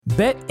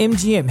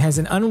BetMGM has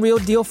an unreal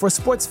deal for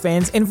sports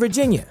fans in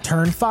Virginia.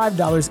 Turn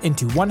 $5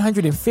 into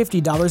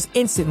 $150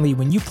 instantly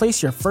when you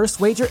place your first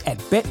wager at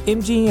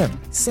BetMGM.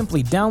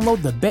 Simply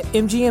download the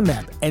BetMGM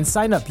app and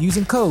sign up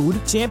using code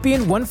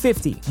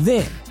Champion150.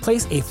 Then,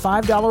 place a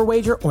 $5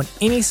 wager on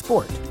any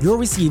sport. You'll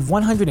receive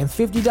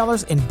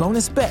 $150 in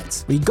bonus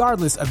bets,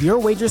 regardless of your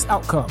wager's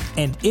outcome.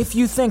 And if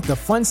you think the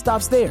fun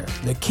stops there,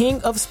 the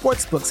King of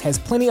Sportsbooks has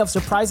plenty of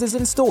surprises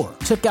in store.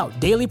 Check out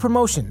daily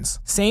promotions,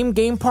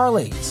 same-game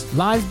parlays,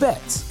 live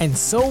bets, and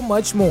so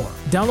much more.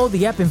 Download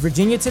the app in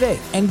Virginia today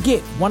and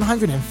get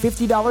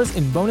 $150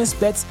 in bonus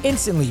bets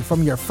instantly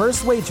from your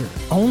first wager.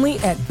 Only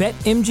at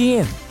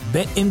BetMGM.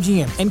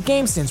 BetMGM and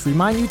GameSense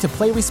remind you to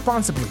play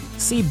responsibly.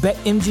 See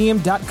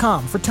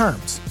BetMGM.com for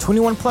terms.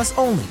 21 plus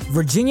only.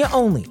 Virginia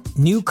only.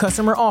 New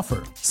customer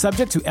offer.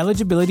 Subject to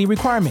eligibility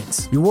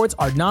requirements. Rewards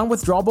are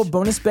non-withdrawable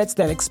bonus bets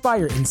that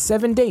expire in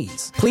 7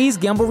 days. Please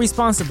gamble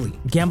responsibly.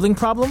 Gambling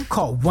problem?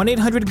 Call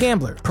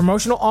 1-800-GAMBLER.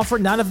 Promotional offer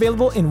not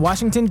available in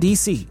Washington,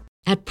 D.C.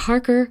 At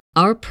Parker,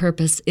 our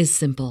purpose is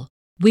simple.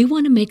 We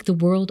want to make the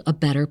world a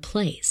better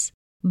place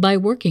by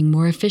working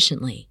more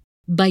efficiently,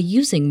 by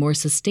using more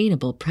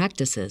sustainable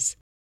practices,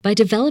 by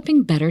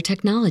developing better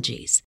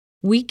technologies.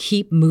 We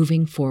keep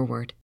moving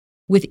forward.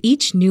 With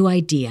each new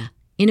idea,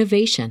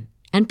 innovation,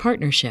 and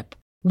partnership,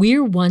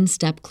 we're one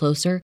step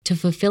closer to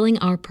fulfilling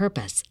our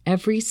purpose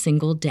every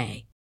single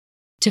day.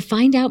 To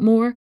find out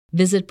more,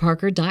 visit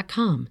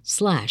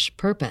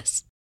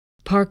parker.com/purpose.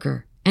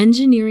 Parker,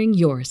 engineering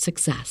your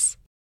success.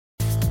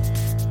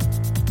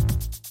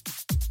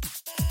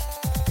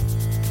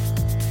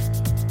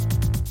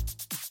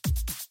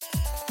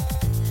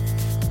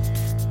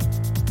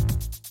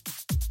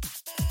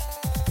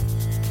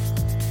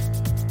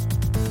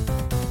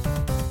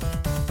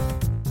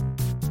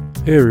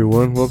 Hey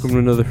everyone, welcome to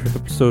another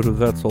episode of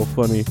That's All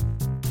Funny.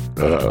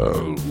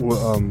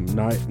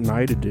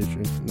 Night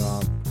edition.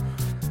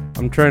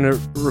 I'm trying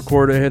to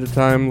record ahead of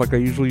time like I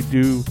usually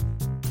do,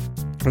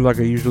 or like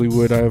I usually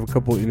would. I have a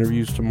couple of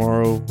interviews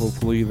tomorrow.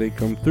 Hopefully they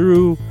come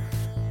through.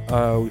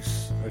 I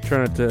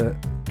try not to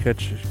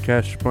catch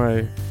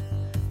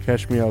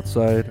me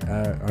outside.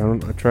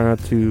 I try not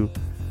to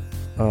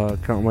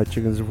count my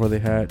chickens before they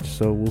hatch.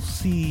 So we'll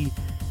see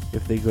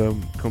if they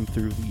come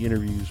through the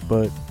interviews,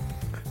 but.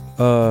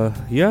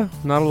 Yeah,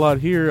 not a lot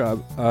here.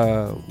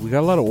 We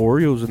got a lot of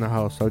Oreos in the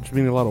house. I've just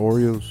been eating a lot of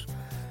Oreos.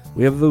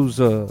 We have those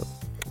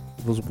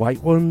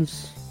white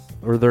ones,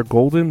 or they're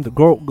golden.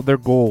 They're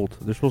gold.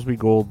 They're supposed to be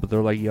gold, but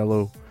they're like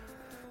yellow.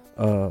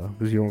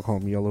 Because you don't call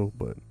them yellow,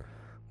 but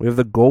we have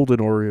the golden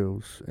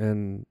Oreos,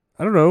 and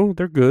I don't know,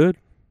 they're good.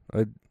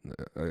 I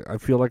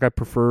feel like I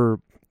prefer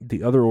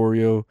the other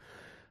Oreo,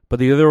 but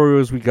the other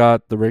Oreos we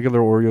got, the regular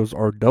Oreos,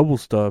 are double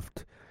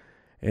stuffed,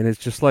 and it's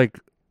just like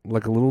a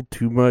little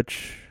too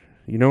much.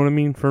 You know what I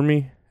mean? For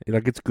me,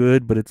 like, it's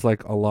good, but it's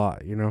like a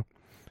lot, you know.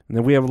 And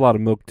then we have a lot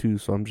of milk too,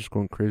 so I'm just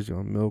going crazy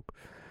on milk.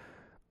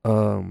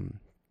 My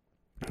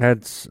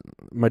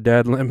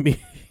dad lent me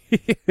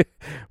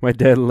like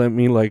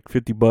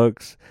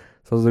 $50,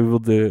 so I was able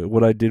to.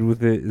 What I did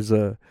with it is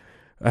I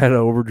had an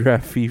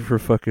overdraft fee for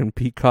fucking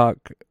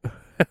Peacock,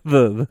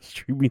 the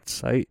streaming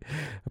site.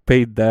 I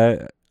paid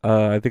that.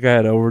 I think I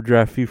had an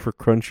overdraft fee for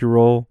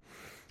Crunchyroll,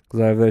 because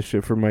I have that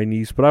shit for my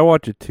niece, but I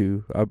watch it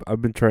too. I've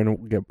been trying to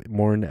get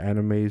more into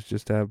animes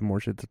just to have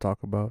more shit to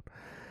talk about.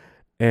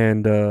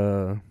 And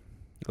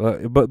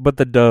but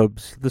the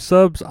dubs, the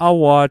subs I'll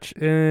watch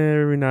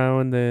every now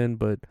and then,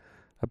 but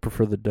I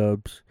prefer the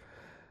dubs.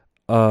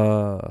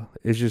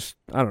 It's just,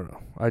 I don't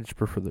know, I just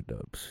prefer the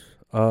dubs.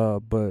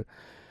 But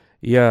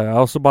yeah, I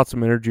also bought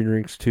some energy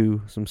drinks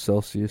too, some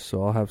Celsius,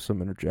 so I'll have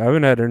some energy. I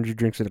haven't had energy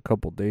drinks in a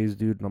couple days,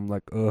 dude, and I'm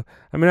like, I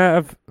mean, I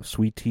have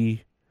sweet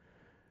tea,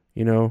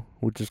 you know,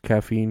 which is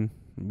caffeine,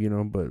 you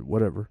know, but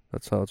whatever.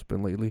 That's how it's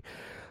been lately.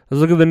 Let's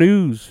look at the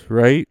news,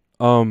 right?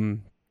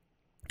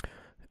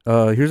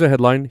 Here's a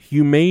headline.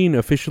 Humane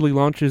officially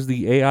launches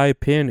the AI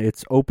Pin.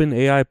 It's open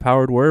AI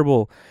powered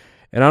wearable.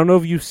 And I don't know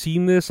if you've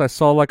seen this. I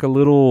saw like a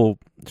little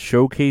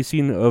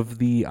showcasing of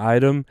the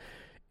item,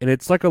 and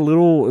it's like it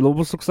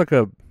almost looks like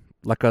a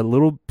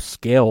little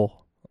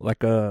scale,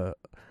 like a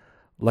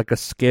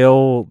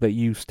scale that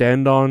you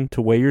stand on to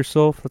weigh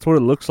yourself. That's what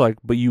it looks like,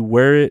 but you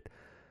wear it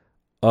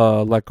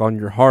like on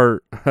your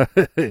heart.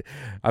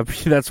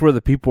 That's where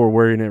the people are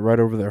wearing it,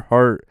 right over their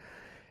heart.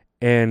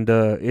 And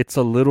it's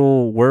a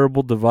little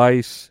wearable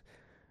device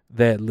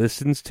that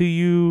listens to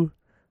you,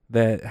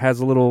 that has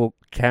a little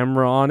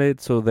camera on it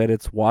so that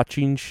it's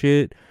watching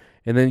shit.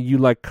 And then you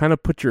like kind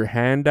of put your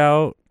hand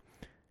out,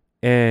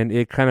 and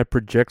it kind of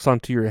projects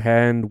onto your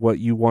hand what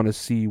you want to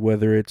see,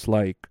 whether it's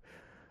like,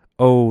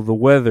 oh, the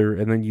weather,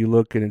 and then you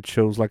look and it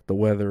shows like the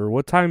weather, or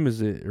what time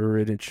is it, or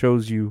it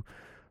shows you,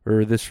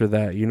 or this or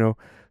that, you know.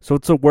 So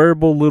it's a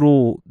wearable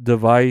little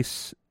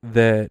device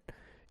that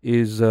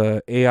is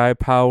AI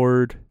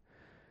powered,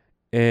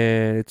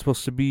 and it's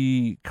supposed to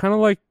be kind of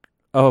like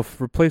a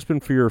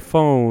replacement for your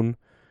phone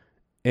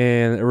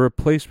and a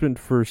replacement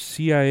for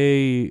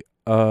CIA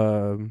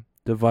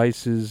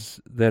devices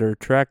that are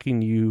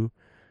tracking you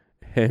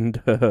and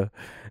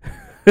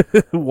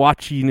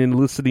watching and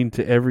listening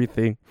to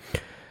everything.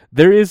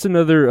 There is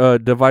another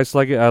device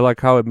like it. I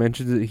like how it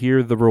mentions it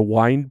here, the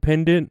Rewind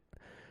pendant,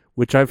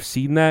 which I've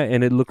seen that,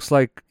 and it looks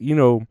like,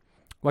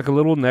 like a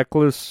little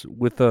necklace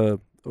with it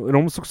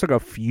almost looks like a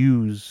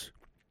fuse,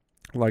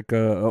 like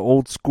a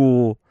old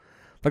school,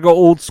 like a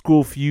old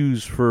school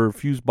fuse for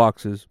fuse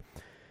boxes.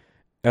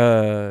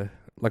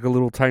 Like a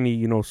little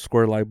tiny,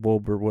 square light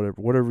bulb or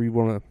whatever you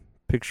want to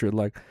picture it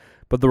like.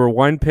 But the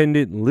Rewind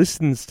pendant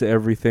listens to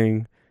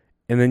everything,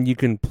 and then you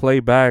can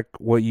play back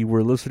what you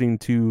were listening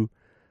to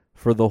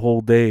for the whole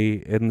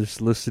day and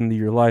just listen to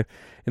your life.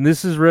 And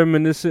this is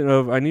reminiscent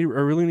of, I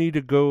really need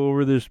to go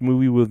over this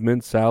movie with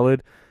Mint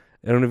Salad.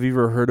 I don't know if you've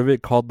ever heard of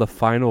it, called The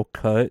Final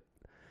Cut.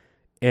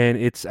 And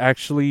it's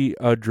actually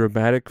a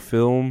dramatic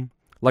film,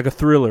 like a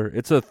thriller.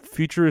 It's a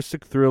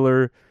futuristic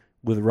thriller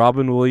with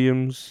Robin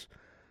Williams.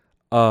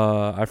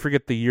 I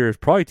forget the year. It's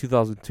probably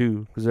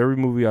 2002, because every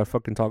movie I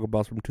fucking talk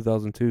about is from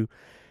 2002.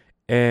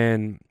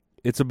 And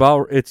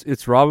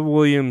it's Robin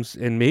Williams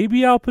and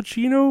maybe Al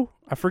Pacino.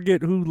 I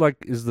forget who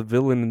is the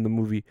villain in the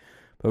movie.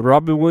 But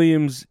Robin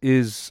Williams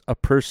is a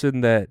person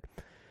that,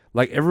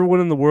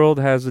 everyone in the world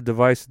has a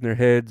device in their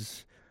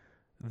heads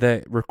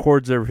that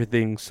records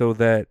everything, so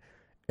that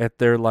at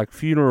their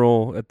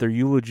funeral, at their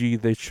eulogy,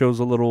 they shows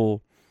a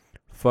little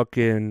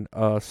fucking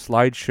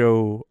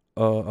slideshow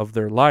of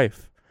their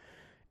life.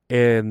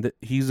 And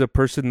he's a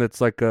person that's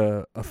like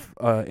a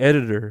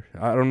editor.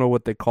 I don't know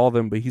what they call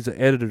them, but he's an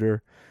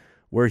editor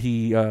where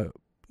he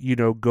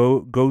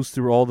goes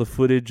through all the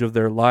footage of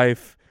their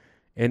life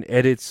and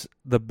edits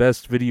the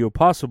best video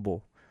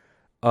possible.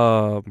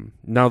 Now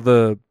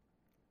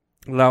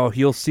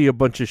he'll see a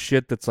bunch of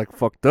shit that's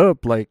fucked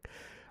up.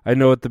 I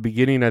know at the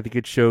beginning, I think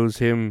it shows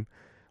him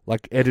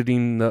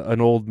editing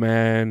an old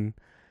man,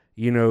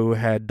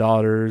 had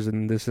daughters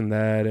and this and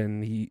that,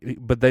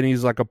 but then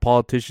he's a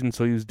politician,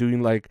 so he was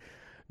doing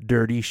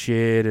dirty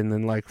shit and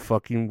then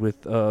fucking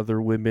with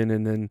other women,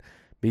 and then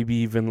maybe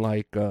even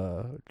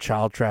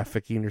child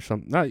trafficking or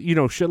something, not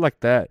shit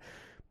like that.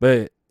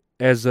 But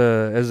as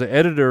an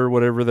editor or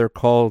whatever they're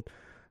called,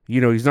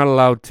 he's not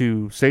allowed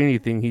to say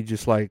anything. He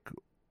just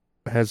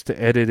has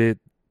to edit it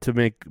to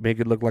make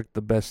it look like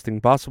the best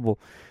thing possible.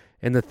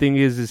 And the thing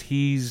is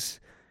he's,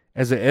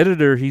 as an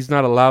editor, he's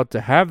not allowed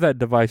to have that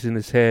device in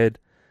his head.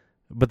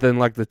 But then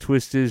the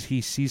twist is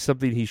he sees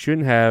something he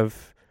shouldn't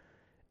have,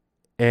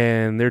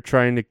 and they're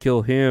trying to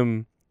kill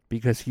him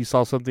because he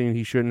saw something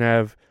he shouldn't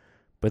have.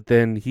 But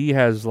then he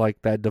has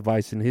that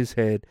device in his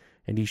head,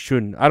 and he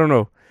shouldn't. I don't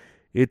know.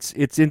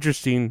 It's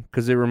interesting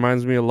because it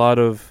reminds me a lot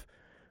of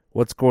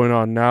what's going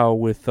on now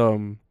with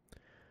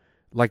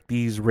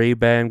these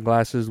Ray-Ban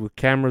glasses with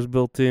cameras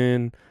built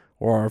in,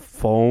 or our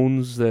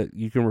phones that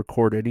you can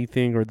record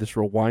anything, or this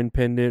Rewind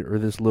pendant, or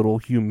this little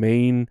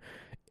humane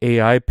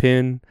AI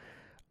pin,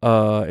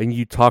 and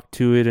you talk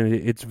to it, and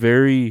it's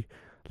very,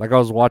 I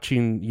was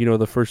watching,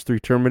 the first 3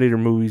 Terminator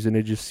movies, and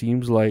it just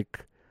seems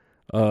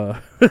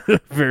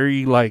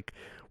very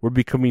we're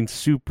becoming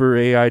super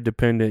AI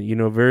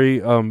dependent, very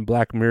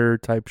Black Mirror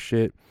type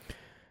shit.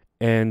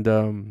 And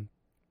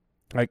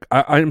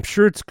I'm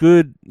sure it's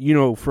good,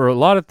 for a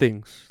lot of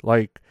things,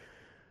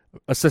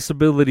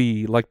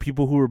 accessibility,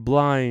 people who are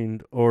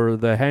blind, or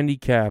the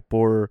handicap,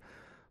 or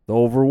the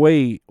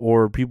overweight,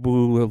 or people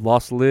who have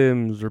lost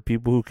limbs, or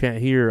people who can't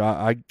hear.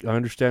 I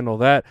understand all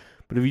that.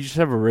 But if you just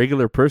have a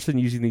regular person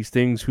using these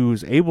things who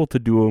is able to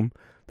do them,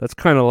 that's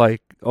kind of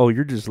oh,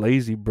 you're just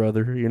lazy,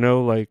 brother,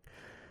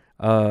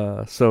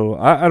 so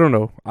I don't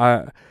know.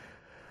 I'm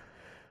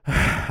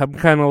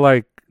kind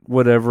of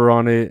whatever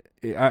on it.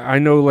 I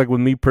know with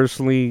me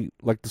personally,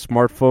 the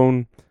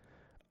smartphone,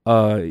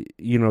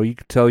 you can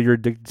tell you're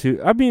addicted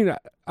to. I mean,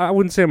 I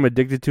wouldn't say I'm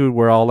addicted to it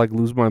where I'll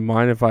lose my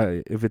mind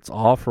if it's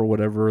off or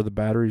whatever, or the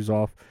battery's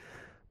off.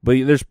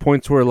 But there's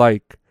points where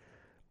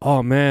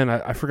oh man,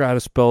 I forgot how to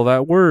spell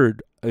that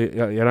word,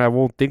 and I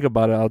won't think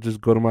about it. I'll just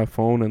go to my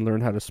phone and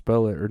learn how to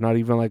spell it, or not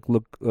even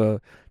look,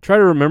 try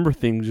to remember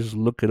things, just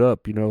look it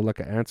up, an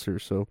answer.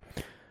 So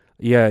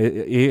yeah,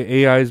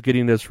 AI is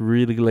getting us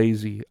really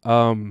lazy,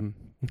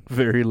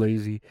 very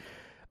lazy.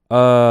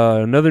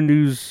 Another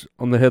news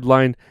on the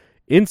headline: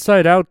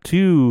 Inside Out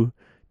 2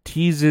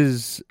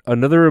 teases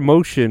another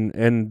emotion,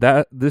 and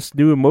that this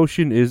new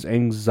emotion is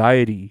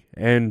anxiety.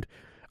 And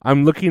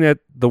I'm looking at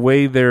the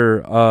way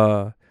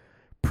they're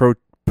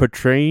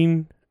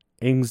portraying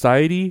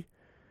anxiety,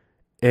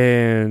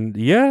 and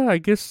yeah, I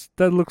guess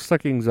that looks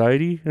like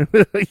anxiety.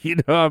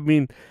 I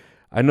mean,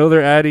 I know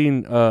they're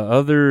adding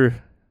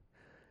other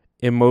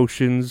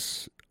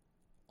emotions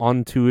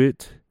onto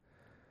it.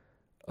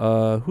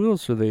 Who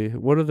else are they?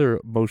 What other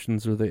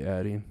emotions are they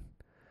adding?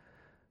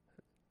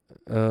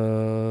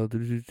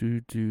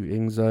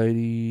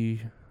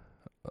 Anxiety,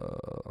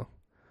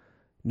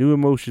 new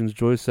emotions: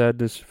 joy,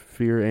 sadness,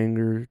 fear,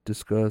 anger,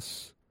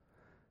 disgust.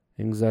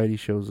 Anxiety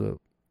shows up.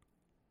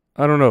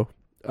 I don't know.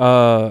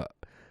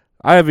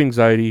 I have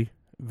anxiety,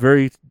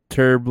 very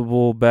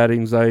terrible, bad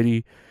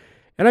anxiety,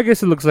 and I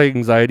guess it looks like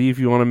anxiety if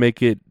you want to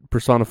make it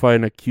personify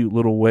in a cute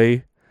little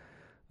way.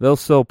 they'll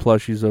sell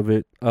plushies of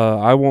it.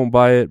 I won't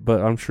buy it,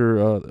 but I'm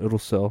sure it'll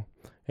sell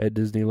at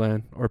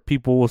Disneyland, or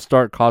people will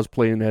start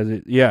cosplaying as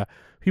it. Yeah,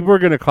 people are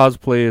gonna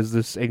cosplay as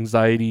this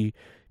anxiety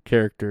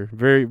character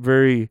very,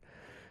 very,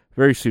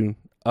 very soon.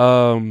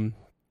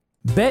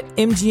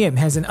 BetMGM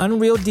has an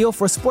unreal deal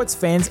for sports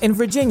fans in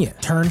Virginia.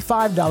 Turn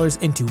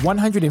 $5 into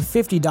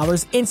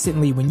 $150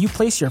 instantly when you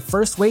place your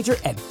first wager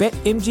at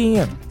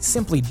BetMGM.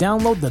 Simply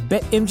download the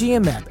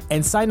BetMGM app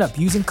and sign up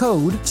using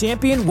code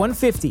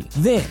Champion150.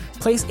 Then,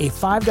 place a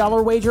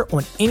 $5 wager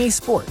on any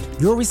sport.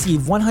 You'll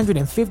receive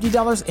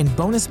 $150 in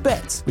bonus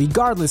bets,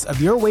 regardless of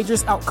your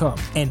wager's outcome.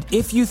 And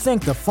if you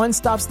think the fun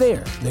stops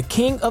there, the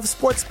King of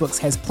Sportsbooks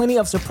has plenty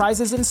of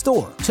surprises in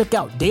store. Check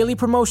out daily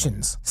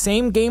promotions,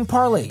 same-game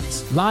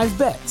parlays, live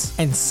bets,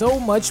 and so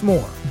much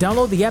more.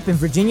 Download the app in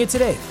Virginia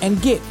today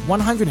and get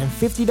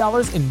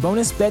 $150 in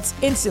bonus bets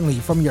instantly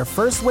from your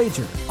first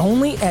wager.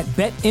 Only at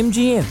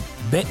BetMGM.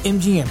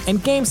 BetMGM and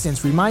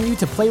GameSense remind you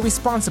to play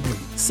responsibly.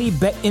 See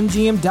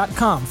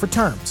BetMGM.com for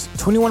terms.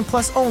 21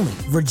 plus only.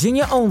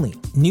 Virginia only.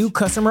 New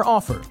customer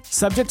offer.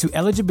 Subject to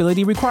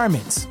eligibility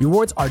requirements.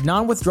 Rewards are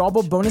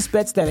non-withdrawable bonus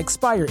bets that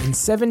expire in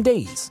 7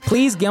 days.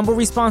 Please gamble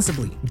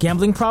responsibly.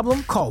 Gambling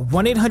problem? Call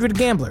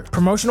 1-800-GAMBLER.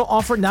 Promotional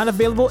offer not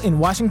available in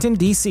Washington,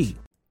 D.C.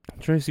 I'm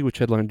trying to see which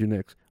headline to do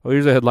next. Oh,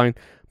 here's a headline.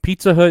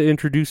 Pizza Hut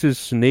introduces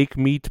snake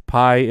meat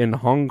pie in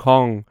Hong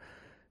Kong.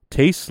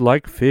 Tastes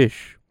like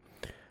fish.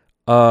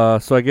 So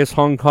I guess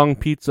Hong Kong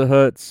Pizza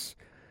Huts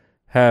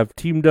have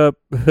teamed up.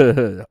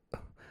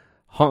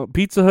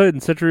 Pizza Hut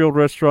and century-old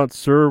restaurant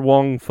Sir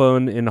Wong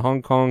Fun in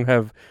Hong Kong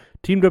have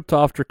teamed up to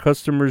offer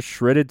customers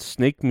shredded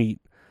snake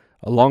meat,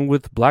 along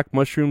with black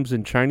mushrooms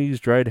and Chinese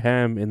dried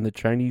ham in the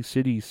Chinese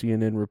city,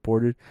 CNN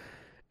reported.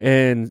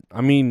 And I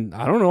mean,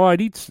 I don't know.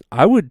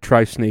 I would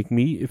try snake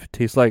meat if it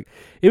tastes like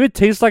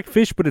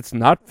fish, but it's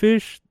not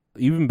fish.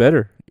 Even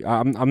better.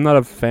 I'm not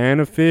a fan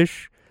of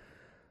fish.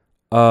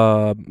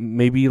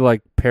 Maybe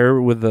like pair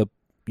it with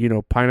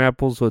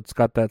pineapple, so it's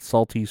got that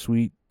salty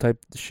sweet type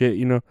shit,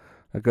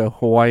 like a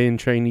Hawaiian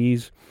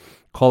Chinese.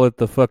 Call it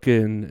the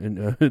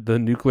fucking the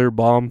nuclear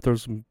bomb. Throw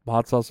some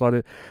hot sauce on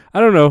it. I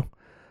don't know.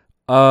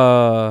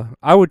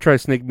 I would try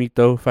snake meat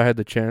though if I had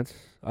the chance.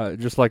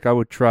 Just like I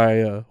would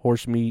try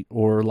horse meat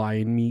or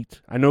lion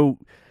meat. I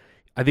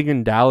think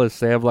in Dallas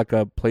they have like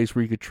a place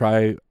where you could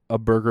try a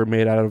burger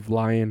made out of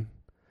lion,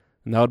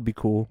 and that would be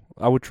cool.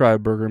 I would try a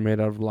burger made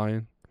out of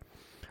lion.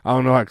 I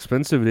don't know how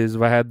expensive it is.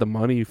 If I had the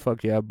money,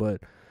 fuck yeah.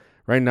 But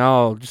right now,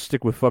 I'll just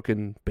stick with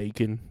fucking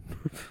bacon.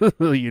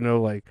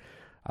 Like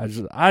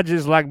I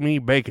just like me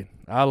bacon.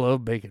 I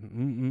love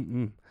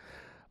bacon.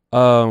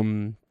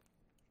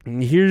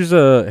 Here's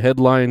a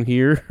headline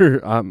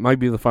here. Might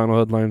be the final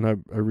headline I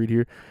read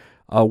here.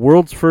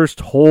 World's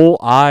first whole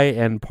eye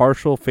and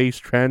partial face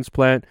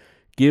transplant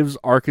gives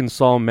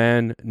Arkansas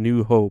man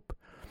new hope.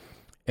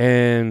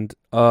 And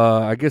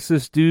I guess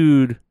this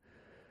dude,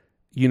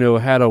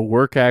 had a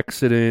work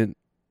accident.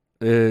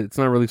 It's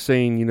not really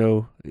saying,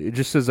 it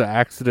just says an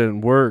accident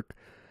at work.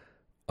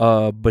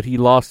 But he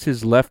lost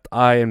his left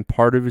eye and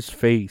part of his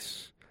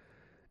face.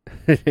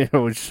 It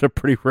was just a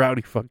pretty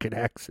rowdy fucking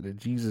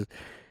accident. Jesus.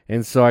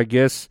 And so I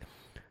guess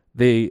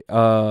they,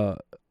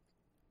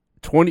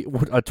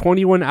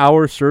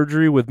 21-hour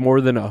surgery with more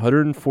than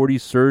 140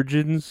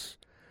 surgeons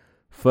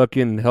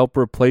fucking help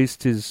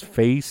replace his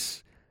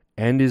face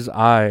and his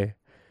eye.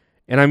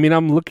 And I mean,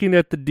 I'm looking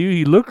at the dude.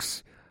 He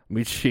looks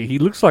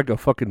like a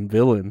fucking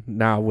villain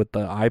now with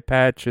the eye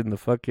patch and the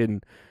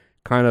fucking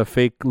kind of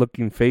fake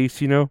looking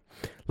face,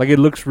 like it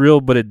looks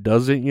real, but it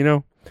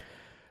doesn't,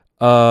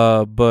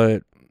 but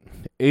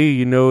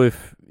hey,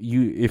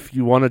 if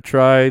you want to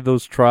try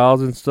those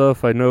trials and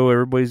stuff, I know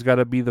everybody's got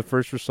to be the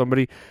first for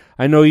somebody.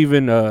 I know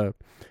even,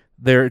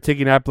 they're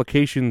taking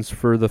applications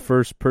for the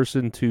first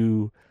person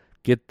to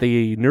get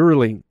the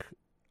Neuralink,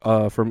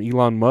 from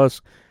Elon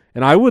Musk.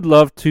 And I would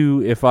love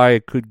to, if I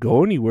could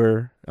go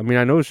anywhere. I mean,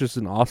 I know it's just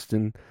in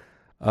Austin.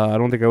 I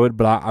don't think I would,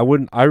 but I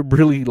wouldn't. I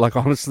really,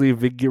 honestly,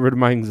 if it get rid of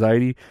my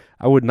anxiety,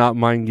 I would not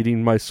mind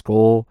getting my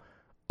skull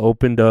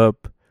opened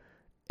up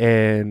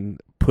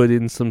and put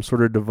in some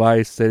sort of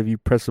device that if you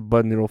press a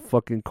button, it'll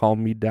fucking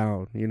calm me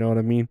down. You know what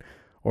I mean?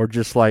 Or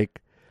just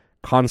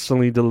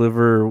constantly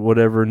deliver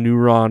whatever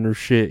neuron or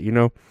shit,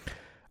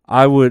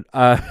 I would,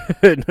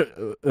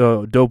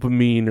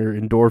 dopamine or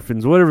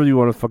endorphins, whatever you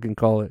want to fucking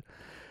call it.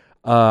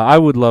 I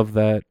would love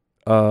that.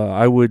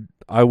 I would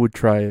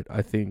try it,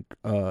 I think.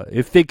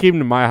 If they came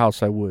to my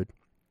house, I would.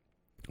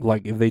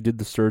 If they did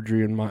the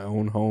surgery in my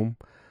own home,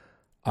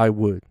 I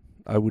would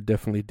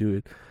definitely do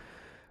it.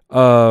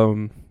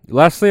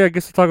 Lastly, I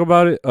guess to talk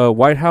about it,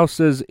 White House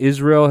says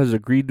Israel has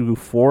agreed to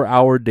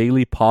 4-hour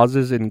daily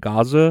pauses in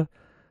Gaza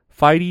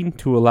fighting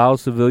to allow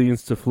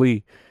civilians to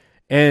flee.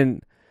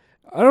 And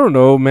I don't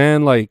know,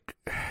 man,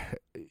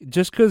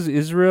 just because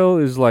Israel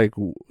is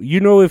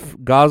if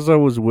Gaza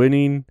was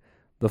winning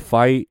the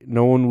fight,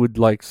 no one would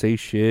say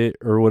shit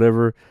or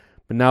whatever.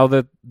 But now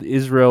that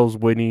Israel's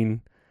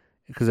winning,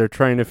 because they're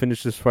trying to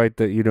finish this fight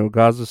that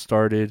Gaza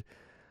started,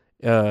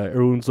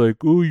 everyone's like,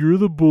 oh, you're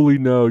the bully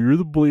now. You're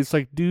the bully. It's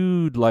like,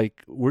 dude,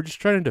 like, we're just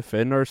trying to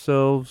defend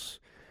ourselves.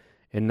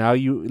 And now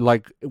you,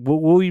 like,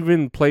 we'll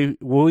even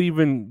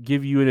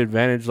give you an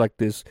advantage like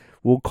this.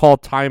 We'll call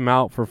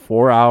timeout for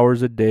 4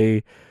 hours a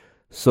day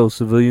so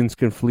civilians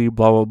can flee,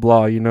 blah, blah,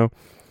 blah, you know?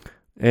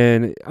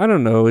 And I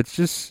don't know. It's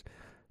just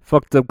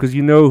fucked up because,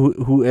 you know,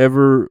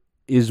 whoever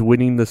is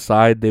winning the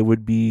side, they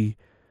would be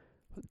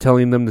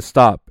telling them to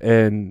stop.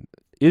 And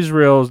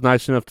Israel is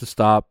nice enough to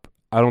stop.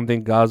 I don't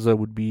think Gaza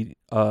would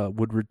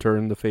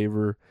return the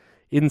favor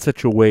in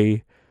such a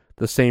way,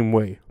 the same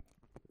way.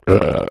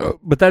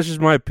 But that's just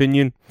my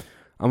opinion.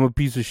 I'm a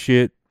piece of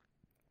shit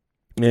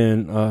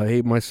and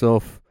hate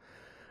myself.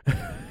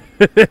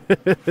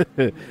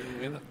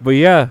 But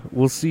yeah,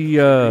 we'll see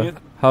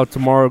how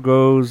tomorrow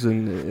goes,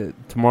 and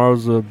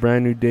tomorrow's a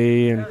brand new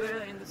day, and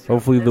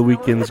hopefully the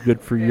weekend's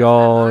good for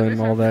y'all and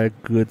all that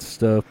good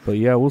stuff. But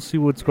yeah, we'll see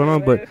what's going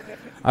on. But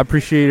I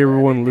appreciate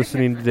everyone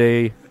listening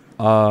today.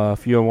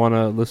 If you want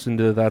to listen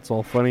to That's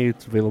All Funny,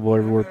 it's available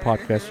everywhere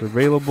podcasts are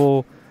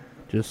available.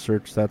 Just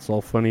search That's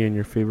All Funny in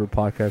your favorite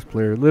podcast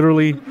player.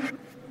 Literally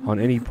on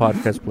any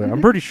podcast player.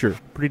 I'm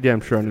pretty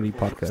damn sure on any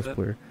podcast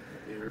player.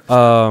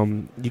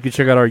 You can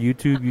check out our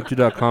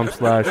youtube.com/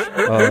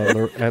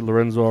 at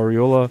Lorenzo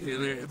Ariola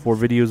for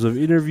videos of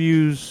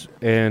interviews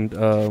and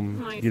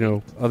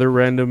other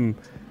random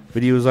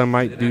videos I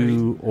might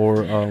do, or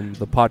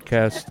the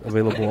podcast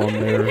available on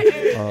there,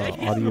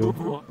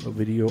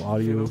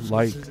 audio,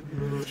 like.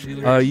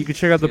 You can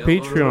check out the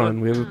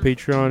Patreon. We have a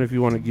Patreon if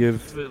you want to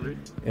give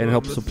and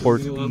help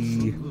support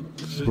the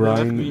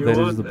grind that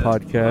is the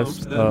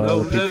podcast.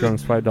 The Patreon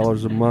is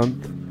 $5 a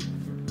month.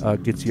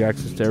 Gets you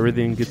access to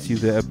everything, gets you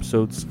the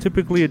episodes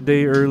typically a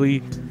day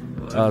early,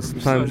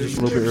 sometimes just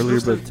a little bit earlier,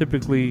 but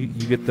typically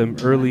you get them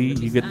early,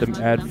 you get them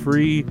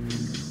ad-free,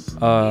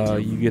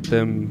 you get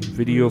them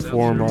video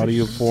form,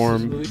 audio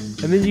form,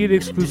 and then you get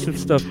exclusive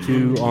stuff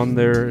too on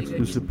there,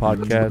 exclusive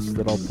podcasts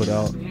that I'll put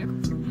out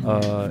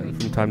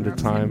from time to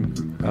time,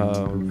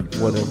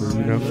 whatever,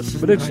 you know,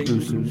 but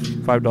exclusives,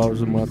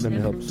 $5 a month, and it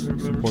helps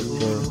support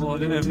the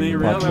podcast.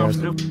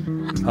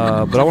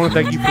 But I want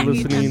to thank you for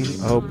listening.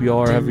 I hope you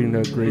all are having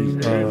a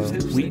great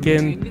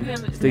weekend.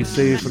 Stay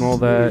safe and all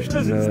that,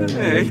 and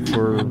ready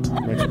for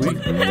next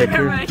week. Take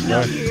care.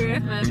 Bye.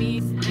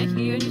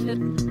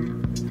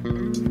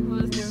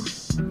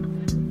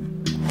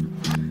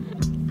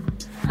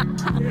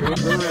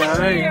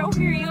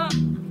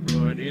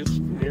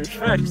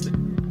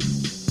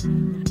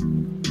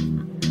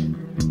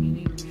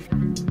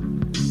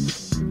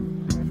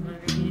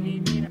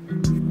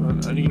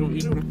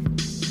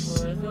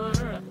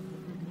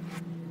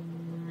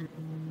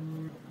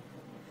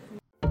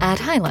 At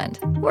Highland,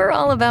 we're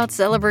all about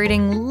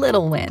celebrating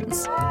little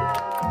wins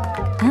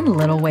and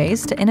little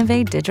ways to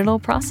innovate digital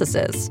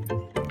processes.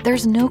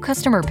 There's no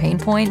customer pain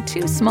point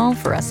too small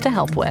for us to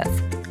help with.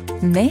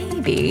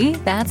 Maybe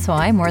that's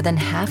why more than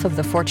half of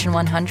the Fortune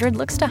 100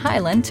 looks to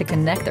Highland to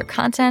connect their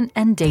content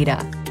and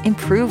data,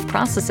 improve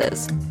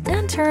processes,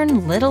 and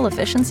turn little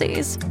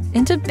efficiencies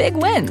into big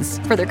wins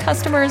for their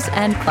customers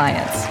and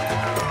clients.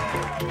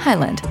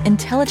 Highland,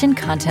 intelligent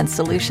content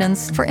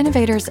solutions for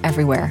innovators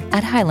everywhere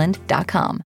at highland.com.